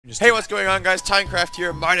Hey, what's going on, guys? Tynecraft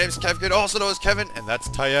here. My name's Kevkand, also known as Kevin, and that's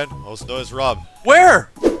Tyan, also known as Rob.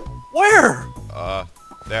 Where? Where?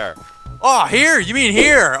 There. Oh, here? You mean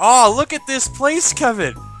here? Oh, look at this place,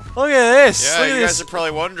 Kevin. Look at this. Yeah, look at you this. guys are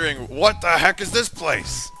probably wondering, what the heck is this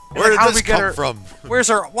place? Where did this come from?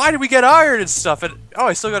 Why did we get iron and stuff? And oh,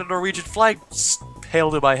 I still got a Norwegian flag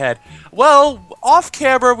hailed in my head. Well, off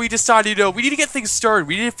camera, we decided, we need to get things started.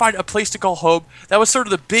 We need to find a place to call home. That was sort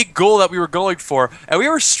of the big goal that we were going for, and we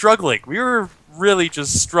were struggling. We were really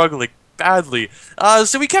just struggling badly.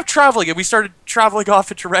 So we kept traveling, and we started traveling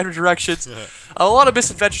off into random directions. A lot of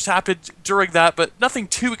misadventures happened during that, but nothing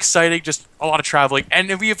too exciting, just a lot of traveling.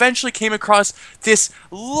 And we eventually came across this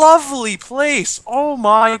lovely place. Oh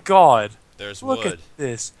my god. There's Look wood. at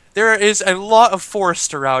this. There is a lot of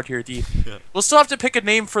forest around here, D. We'll still have to pick a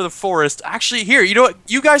name for the forest. Actually, here, you know what?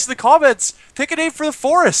 You guys in the comments, pick a name for the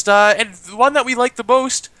forest. And the one that we like the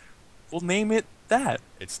most, we'll name it that.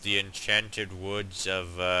 It's the enchanted woods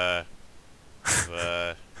of Mountain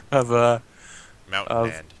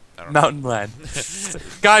Land. Mountain Land.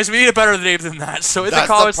 Guys, we need a better name than that. So in That's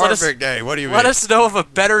the comments, the perfect name. What do you mean? let us know of a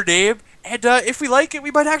better name. And if we like it,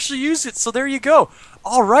 we might actually use it. So there you go.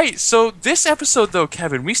 All right. So this episode, though,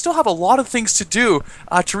 Kevin, we still have a lot of things to do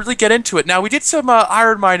to really get into it. Now, we did some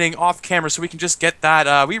iron mining off camera, so we can just get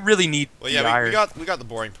that. We really need the iron. we got the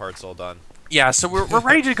boring parts all done. Yeah, so we're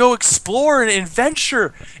ready to go explore and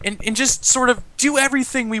adventure and just sort of do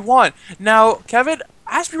everything we want. Now, Kevin,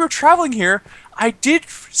 as we were traveling here, I did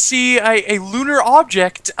see a lunar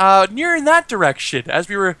object near in that direction as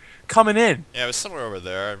we were coming in. Yeah, it was somewhere over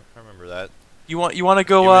there. I remember that. You want to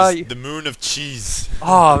go? It was the moon of cheese.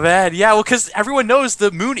 Oh man, yeah. Well, because everyone knows the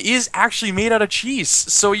moon is actually made out of cheese.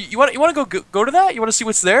 So you want to go to that? You want to see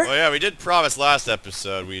what's there? Well, yeah, we did promise last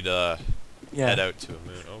episode we'd head out to a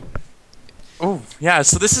moon. Oh, yeah.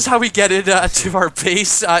 So this is how we get it to our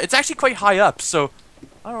base. It's actually quite high up, so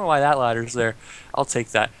I don't know why that ladder's there. I'll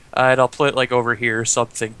take that, and I'll put it like over here or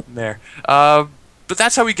something there. But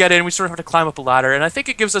that's how we get in. We sort of have to climb up a ladder, and I think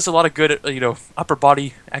it gives us a lot of good, upper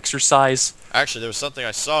body exercise. Actually, there was something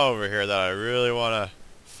I saw over here that I really want to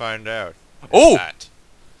find out. Oh! Hat.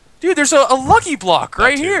 Dude, there's a lucky block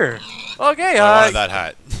right here. Okay, I wanted that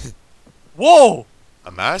hat. Whoa!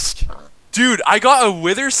 A mask? Dude, I got a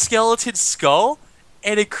wither skeleton skull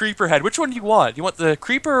and a creeper head. Which one do you want? You want the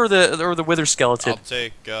creeper or the wither skeleton? I'll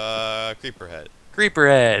take creeper head. Creeper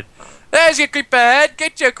head. There's your creeper head.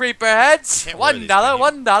 Get your creeper heads. $1,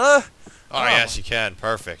 $1. Oh, yes, you can.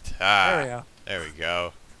 Perfect. Ah, there we go. There we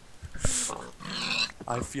go.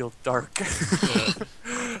 I feel dark.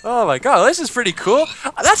 Oh my god, this is pretty cool.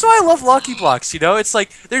 That's why I love lucky blocks, It's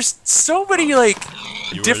like, there's so many,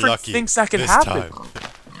 different things that can happen.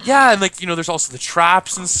 Yeah, and there's also the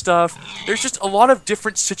traps and stuff. There's just a lot of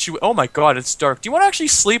different oh my god, it's dark. Do you want to actually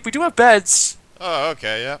sleep? We do have beds. Oh,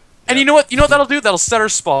 okay, yeah. And you know what that'll do? That'll set our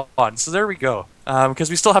spawn. So there we go. Because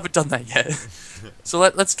we still haven't done that yet. So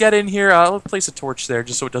let's get in here. Let's place a torch there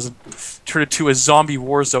just so it doesn't turn into a zombie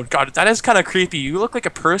war zone. God, that is kind of creepy. You look like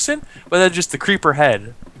a person, but then just the creeper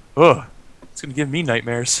head. Ugh. It's going to give me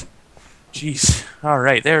nightmares. Jeez. All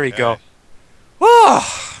right, there we go.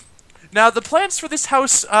 Oh! Now the plans for this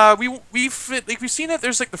house, we've seen that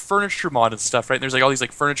there's the furniture mod and stuff, right? And there's all these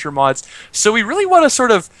furniture mods. So we really want to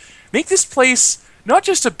sort of make this place not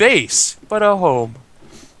just a base, but a home.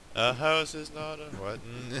 A house is not a what?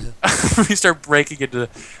 We start breaking into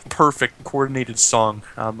perfect coordinated song,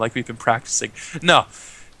 like we've been practicing. No,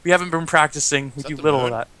 we haven't been practicing. We do little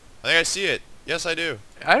of that. I think I see it. Yes, I do.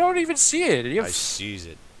 I don't even see it. I sees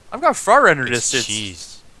it. I've got far render distance.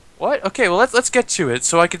 Cheese. What? Okay, well let's get to it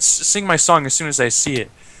so I can sing my song as soon as I see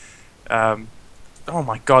it. Oh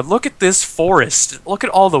my god, look at this forest. Look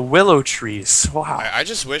at all the willow trees. Wow. I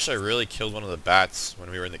just wish I really killed one of the bats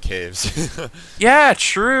when we were in the caves. Yeah,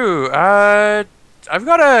 true. I've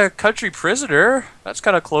got a country prisoner. That's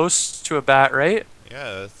kind of close to a bat, right?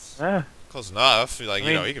 Yeah, that's close enough. He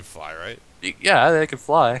can fly, right? Yeah, they can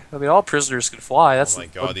fly. I mean, all prisoners can fly. That's oh my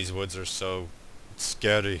god, these woods are so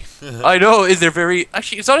scary. I know, they're very...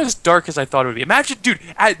 Actually, it's not as dark as I thought it would be. Imagine, dude,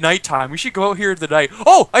 at nighttime. We should go out here in the night.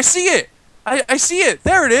 Oh, I see it! I see it!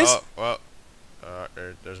 There it is! Oh, well,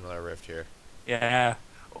 there's another rift here. Yeah.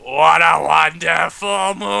 What a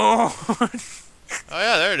wonderful moon! Oh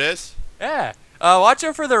yeah, there it is. Yeah. Watch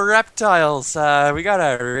out for the reptiles. We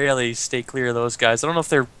gotta really stay clear of those guys. I don't know if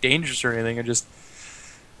they're dangerous or anything.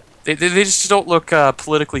 They just don't look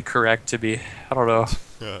politically correct to me. I don't know.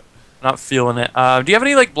 Yeah. Not feeling it. Do you have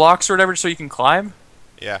any blocks or whatever so you can climb?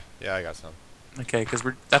 Yeah, I got some. Okay, because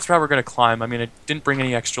that's how we're gonna climb. I mean, I didn't bring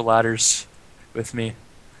any extra ladders with me.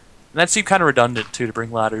 And that seemed kind of redundant too to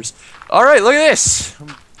bring ladders. All right, look at this.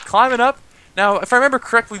 I'm climbing up. Now, if I remember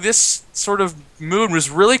correctly, this sort of moon was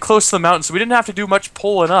really close to the mountain, so we didn't have to do much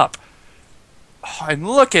pulling up. Oh, and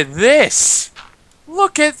look at this!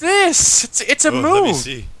 Look at this! It's a moon! Let me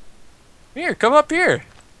see. Here, come up here.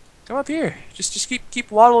 Come up here. Just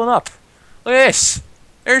keep waddling up. Look at this.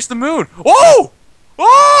 There's the moon. Oh!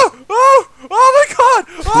 Oh! Oh! Oh my God!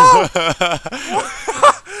 Oh!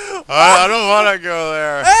 I don't want to go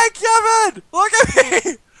there. Hey, Kevin! Look at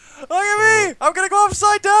me! Look at me! I'm gonna go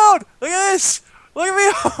upside down! Look at this! Look at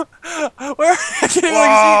me! Where?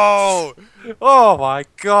 Whoa! Oh my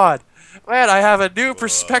God! Man, I have a new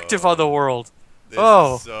perspective on the world. This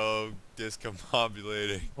is so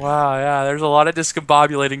discombobulating. Wow, yeah, there's a lot of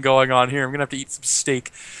discombobulating going on here. I'm gonna have to eat some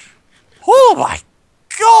steak. Oh my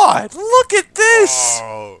God! Look at this!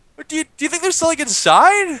 Whoa. Do you think there's something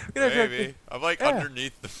inside? Maybe. I'm like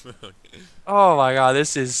underneath the moon. Oh my God,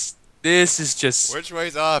 this is just... Which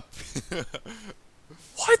way's up?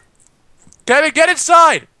 What? Kevin, get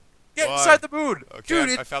inside! Get Why? inside the moon! Okay,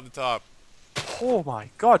 Dude, I found the top. oh my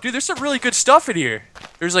God, dude, there's some really good stuff in here.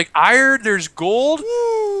 There's like iron, there's gold.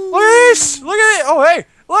 Woo! Look at this! Look at it! Oh hey!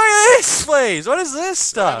 Look at this place! What is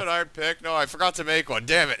this Do I have stuff? an iron pick? No, I forgot to make one.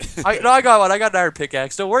 Damn it. I got one. I got an iron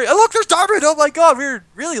pickaxe. Don't worry. Oh, look, there's diamond! Oh my God, we're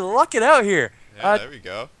really lucking out here. Yeah, there we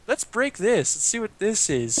go. Let's break this. Let's see what this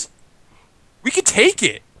is. We can take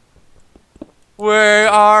it. We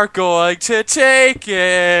are going to take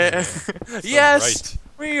it. Yes, right.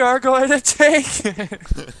 we are going to take it.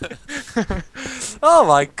 Oh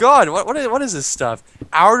my God, what is this stuff?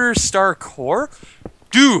 Outer star core,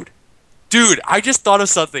 dude. I just thought of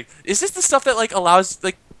something. Is this the stuff that like allows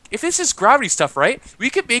like if this is gravity stuff, right? We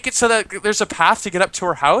could make it so that there's a path to get up to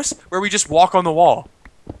our house where we just walk on the wall.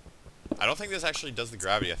 I don't think this actually does the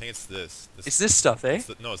gravity. I think it's this. It's this stuff, eh?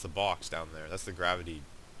 No, it's the box down there. That's the gravity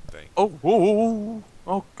thing. Oh,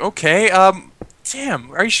 okay.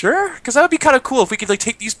 Damn, are you sure? Because that would be kind of cool if we could like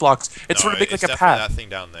take these blocks and sort of make like a path. That thing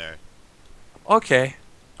down there. Okay.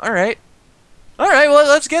 All right. Well,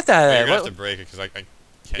 let's get that. You're gonna have to break it because I can't.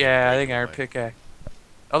 Yeah, I think iron pickaxe.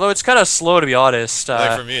 Although it's kind of slow to be honest.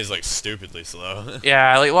 Like for me, it's like stupidly slow.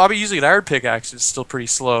 Yeah, like well, I'll be using an iron pickaxe. It's still pretty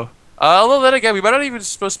slow. Although then again, we might not even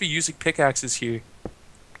supposed to be using pickaxes here.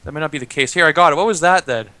 That might not be the case. Here, I got it. What was that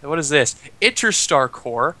then? What is this? Interstar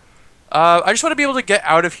core. I just want to be able to get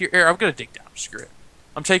out of here. Here, I'm gonna dig down. Screw it.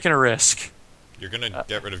 I'm taking a risk. You're gonna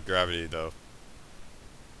get rid of gravity, though.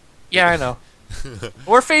 Yeah, I know.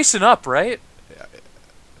 We're facing up, right?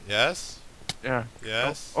 Yes. Yeah.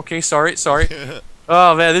 Yes. Oh, okay. Sorry.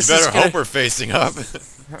 Oh man, this you better is gonna... hope we're facing up.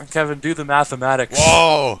 Kevin, do the mathematics.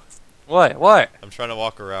 Whoa! What? I'm trying to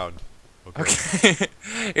walk around. Okay.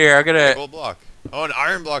 Here, I'm gonna... Gold block. Oh, an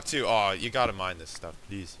iron block too. Oh, you gotta mine this stuff,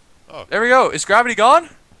 please. Oh. There we go. Is gravity gone?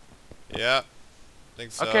 Yeah. I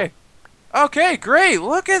think so. Okay. Okay, great.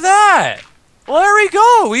 Look at that. Well, there we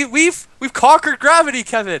go. We've conquered gravity,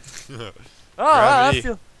 Kevin.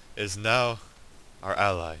 Gravity is now our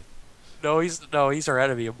ally. No, he's our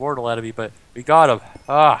enemy, a mortal enemy, but we got him.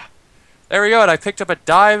 There we go. And I picked up a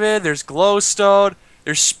diamond. There's glowstone.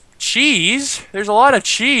 There's cheese. There's a lot of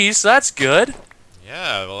cheese. So that's good.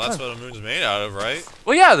 Yeah, well, that's what a moon's made out of, right?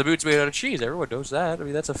 Well, yeah, the moon's made out of cheese. Everyone knows that. I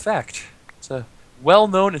mean, that's a fact. It's a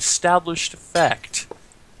well-known, established fact.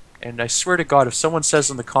 And I swear to God, if someone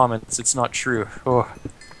says in the comments it's not true, you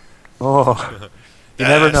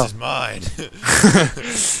never know. This is mine.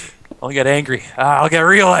 I'll get angry. I'll get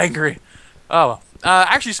real angry. Oh, well.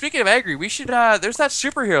 Actually, speaking of angry, we should, there's that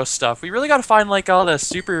superhero stuff. We really gotta find, like, all the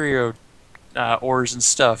superhero, ores and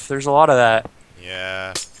stuff. There's a lot of that.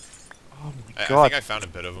 Yeah. Oh my God. I think I found a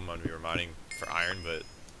bit of them when we were mining for iron, but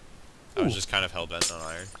I was just kind of hell-bent on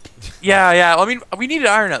iron. Yeah. I mean, we needed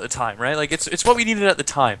iron at the time, right? Like, it's what we needed at the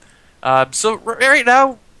time. So right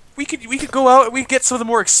now, we could go out and we could get some of the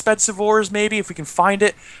more expensive ores, maybe, if we can find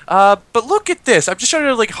it. But look at this. I'm just trying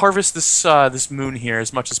to, like, harvest this, this moon here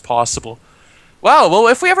as much as possible. Wow, well,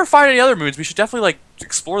 if we ever find any other moons, we should definitely, like,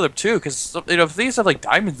 explore them, too, because, you know, if these have, like,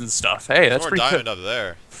 diamonds and stuff, hey, that's pretty diamond good. up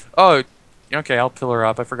there. Oh, okay, I'll pillar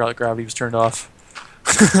up. I forgot that gravity was turned off.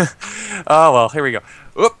 Oh, well, here we go.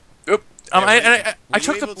 Oop. I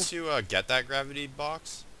took able to get that gravity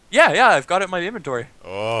box? Yeah, I've got it in my inventory.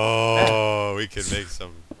 Oh, we could make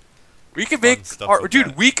some... We could make...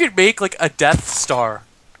 Dude, we could make, like, a Death Star.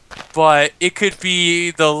 But it could be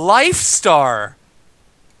the Life Star.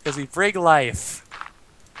 Because we bring life.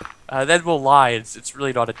 Then we'll lie. It's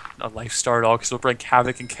really not a life star at all, because we'll bring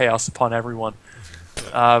havoc and chaos upon everyone.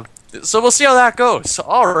 So we'll see how that goes.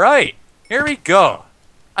 Alright, here we go.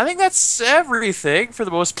 I think that's everything for the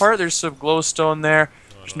most part. There's some glowstone there.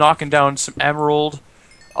 Just knocking down some emerald.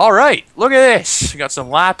 All right, look at this. We got some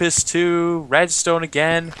lapis too, redstone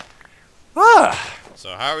again. Ah,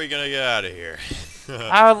 So how are we gonna get out of here?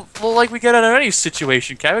 well, like we get out of any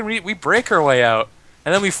situation, Kevin. We break our way out,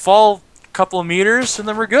 and then we fall a couple of meters, and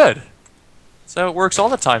then we're good. So it works all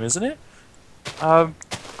the time, isn't it? What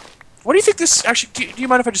do you think this actually? Do you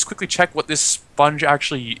mind if I just quickly check what this sponge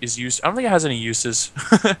actually is used? I don't think it has any uses.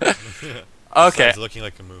 Okay. It's looking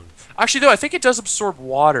like a moon. Actually, though, I think it does absorb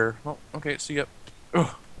water. Oh, okay, so you got.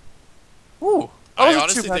 Ugh. Ooh. I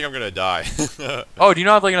honestly think I'm gonna die. Oh, do you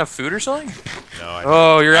not have like enough food or something? No, I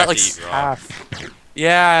Oh, don't. you're I at have like to eat raw. half.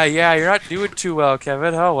 Yeah, you're not doing too well,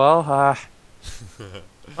 Kevin. Oh well.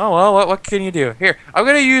 Oh well. What can you do? Here, I'm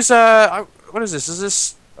gonna use what is this? Is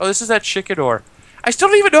this? Oh, this is that chicken ore. I still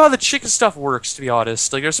don't even know how the chicken stuff works, to be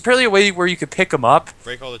honest. Like, there's apparently a way where you could pick them up.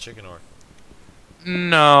 Break all the chicken ore.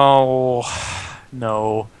 No,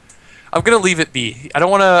 no. I'm gonna leave it be. I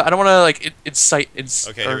don't wanna like incite.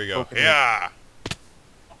 Okay, here we go. Yeah.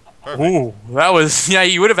 Perfect. Ooh, that was yeah.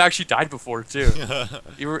 You would have actually died before too.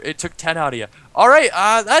 It took 10 out of you. All right,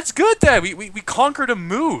 that's good then. We conquered a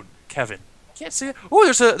moon, Kevin. Can't see it. Oh,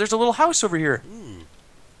 there's a little house over here. Ooh.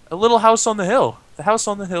 A little house on the hill. The house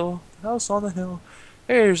on the hill. The house on the hill.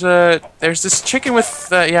 Hey, there's this chicken with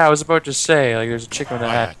yeah. I was about to say like there's a chicken with a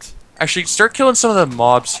hat. Actually, start killing some of the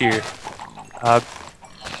mobs here.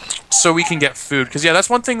 So we can get food. Because, yeah, that's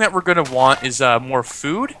one thing that we're going to want is more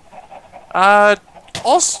food.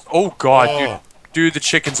 Also... Oh, God, Oh. Dude, the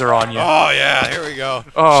chickens are on you. Oh, yeah, here we go.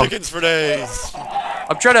 Oh. Chickens for days.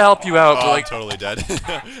 I'm trying to help you out, Oh, but, like... I'm totally dead.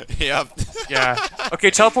 Yep. Yeah. Okay,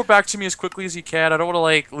 teleport back to me as quickly as you can. I don't want to,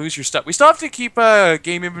 like, lose your stuff. We still have to keep, or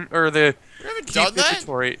the... We haven't done that?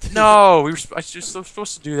 Inventory. No, I was just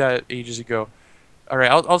supposed to do that ages ago. Alright,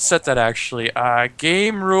 I'll set that actually.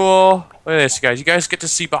 Game rule. Look at this, guys. You guys get to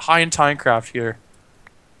see behind Tynecraft here.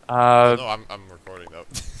 No, I'm recording though.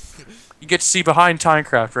 You get to see behind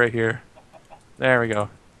Tynecraft right here. There we go.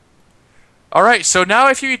 Alright, so now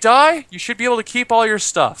if you die, you should be able to keep all your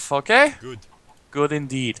stuff, okay? Good. Good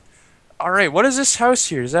indeed. Alright, what is this house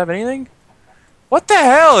here? Does it have anything? What the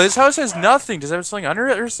hell? This house has nothing. Does it have something under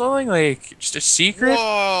it or something? Like, just a secret?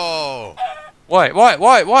 Whoa! What? Look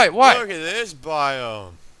at this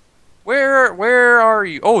biome. Where are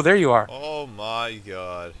you? Oh, there you are. Oh my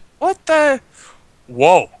god. What the?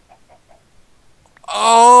 Whoa.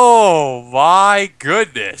 Oh my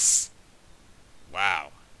goodness.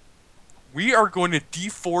 Wow. We are going to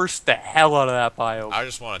deforest the hell out of that biome. I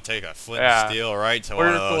just want to take a flint and steel right to one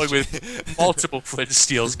We're of those. going with multiple flint and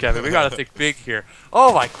steels, Kevin. We gotta think big here.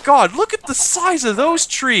 Oh my god, look at the size of those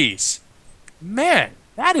trees. Man,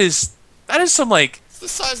 that is some like... It's the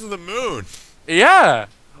size of the moon. Yeah.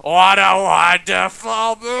 What a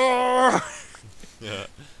wonderful moon. Yeah.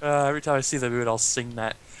 Every time I see the moon, I'll sing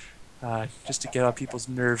that. Just to get on people's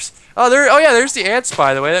nerves. Oh, yeah, there's the ants,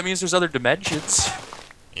 by the way. That means there's other dimensions.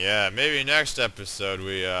 Yeah, maybe next episode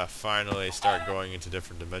we finally start going into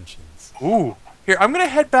different dimensions. Ooh. Here, I'm gonna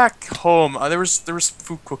head back home. There was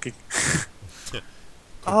food cooking.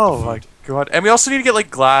 Oh my god. And we also need to get like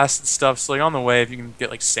glass and stuff, so like on the way if you can get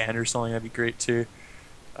like sand or something, that'd be great too.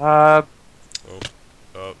 Oh,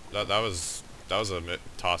 that was a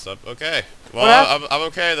toss up. Okay. Well, I'm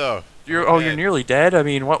okay though. You're nearly dead? I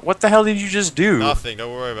mean, what the hell did you just do? Nothing,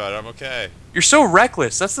 don't worry about it. I'm okay. You're so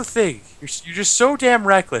reckless. That's the thing. You're just so damn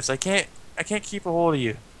reckless. I can't keep a hold of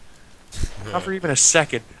you. Not for even a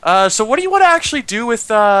second. So what do you want to actually do with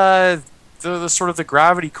the sort of the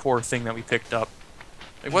gravity core thing that we picked up?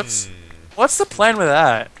 Like what's the plan with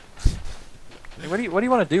that? Like, what do you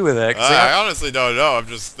want to do with it? I honestly don't know. I'm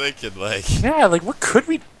just thinking like yeah, like what could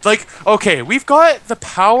we like? Okay, we've got the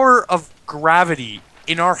power of gravity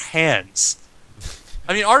in our hands.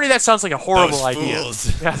 I mean, already that sounds like a horrible idea.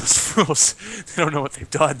 Fools. Yeah, those fools. They don't know what they've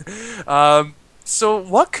done. So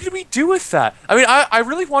what could we do with that? I mean, I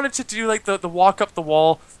really wanted to do like the walk up the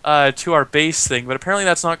wall to our base thing, but apparently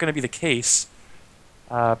that's not going to be the case.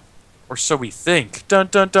 Or so we think. Dun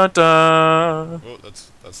dun dun dun. Oh,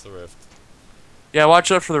 that's the rift. Yeah,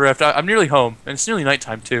 watch out for the rift. I'm nearly home, and it's nearly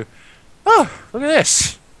nighttime too. Oh, look at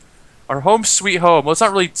this. Our home sweet home. Well, it's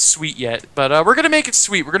not really sweet yet, but we're gonna make it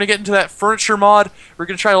sweet. We're gonna get into that furniture mod. We're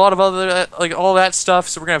gonna try a lot of other like all that stuff.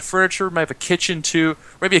 So we're gonna have furniture. We might have a kitchen too.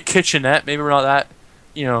 Maybe a kitchenette. Maybe we're not that.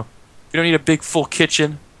 You know, we don't need a big full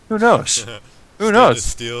kitchen. Who knows? Who knows?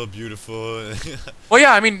 Steel, beautiful. Well,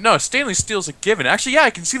 yeah. I mean, no. Stainless steel's a given. Actually, yeah. I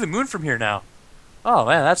can see the moon from here now. Oh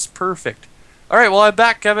man, that's perfect. All right. Well, I'm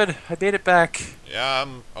back, Kevin. I made it back. Yeah,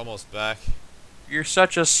 I'm almost back. You're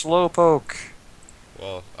such a slowpoke.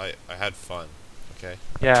 Well, I had fun. Okay.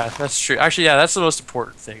 Yeah, that's true. Actually, yeah, that's the most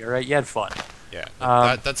important thing. All right, you had fun. Yeah.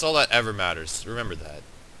 That's all that ever matters. Remember that.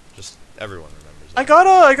 Everyone remembers. I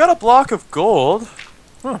got a block of gold.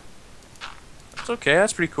 Huh. That's okay.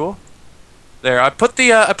 That's pretty cool. There, I put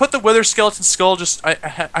the wither skeleton skull. Just I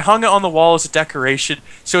hung it on the wall as a decoration.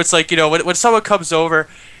 So it's like, you know, when someone comes over,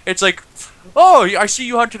 it's like, oh, I see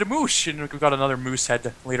you hunted a moose, and we got another moose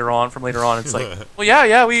head later on. It's like, well,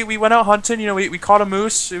 yeah, we went out hunting. You know, we caught a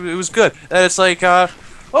moose. It was good. And it's like, oh,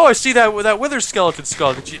 I see that wither skeleton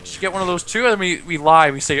skull. Did you get one of those too? And then we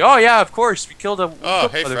lie. We say, oh yeah, of course, we killed a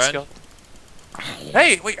hey wither friend. skeleton.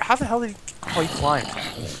 Hey, wait, how the hell did he? Oh, he climbed.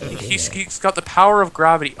 He's got the power of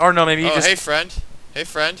gravity. Or no, maybe he just. Hey friend. Hey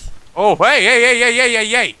friend. Oh,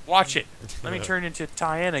 hey! Watch it. Let me turn into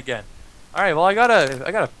Tyan again. All right, well, I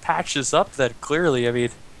gotta patch this up. Then clearly, I mean,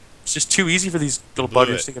 it's just too easy for these little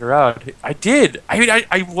buggers to get around. I did. I mean,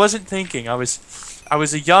 I wasn't thinking. I was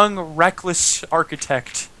a young, reckless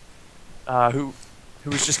architect, who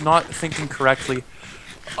was just not thinking correctly.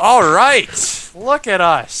 All right, look at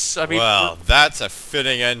us. I mean, well, that's a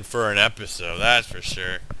fitting end for an episode. That's for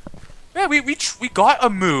sure. Yeah, we got a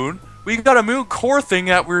moon. We got a moon core thing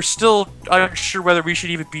that we're still unsure whether we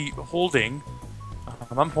should even be holding.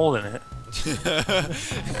 I'm holding it.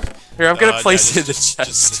 Here, I'm gonna place it in the chest.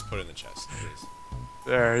 Just put it in the chest, please.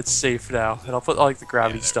 There, it's safe now, and I'll put like the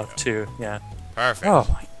gravity stuff too. Yeah. Perfect. Oh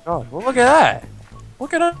my god! Well, look at that.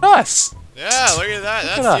 Look at us. Yeah, look at that.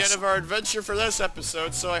 That's the end of our adventure for this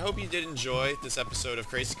episode. So I hope you did enjoy this episode of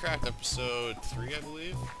Crazy Craft, episode 3, I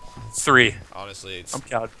believe. 3. Honestly,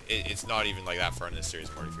 it's not even like that far in this series.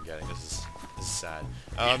 I'm already forgetting. This is sad.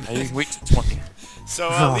 I didn't wait till 20. So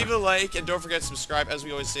leave a like and don't forget to subscribe. As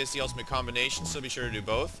we always say, it's the ultimate combination. So be sure to do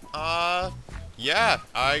both. Yeah,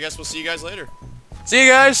 I guess we'll see you guys later. See you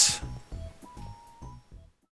guys.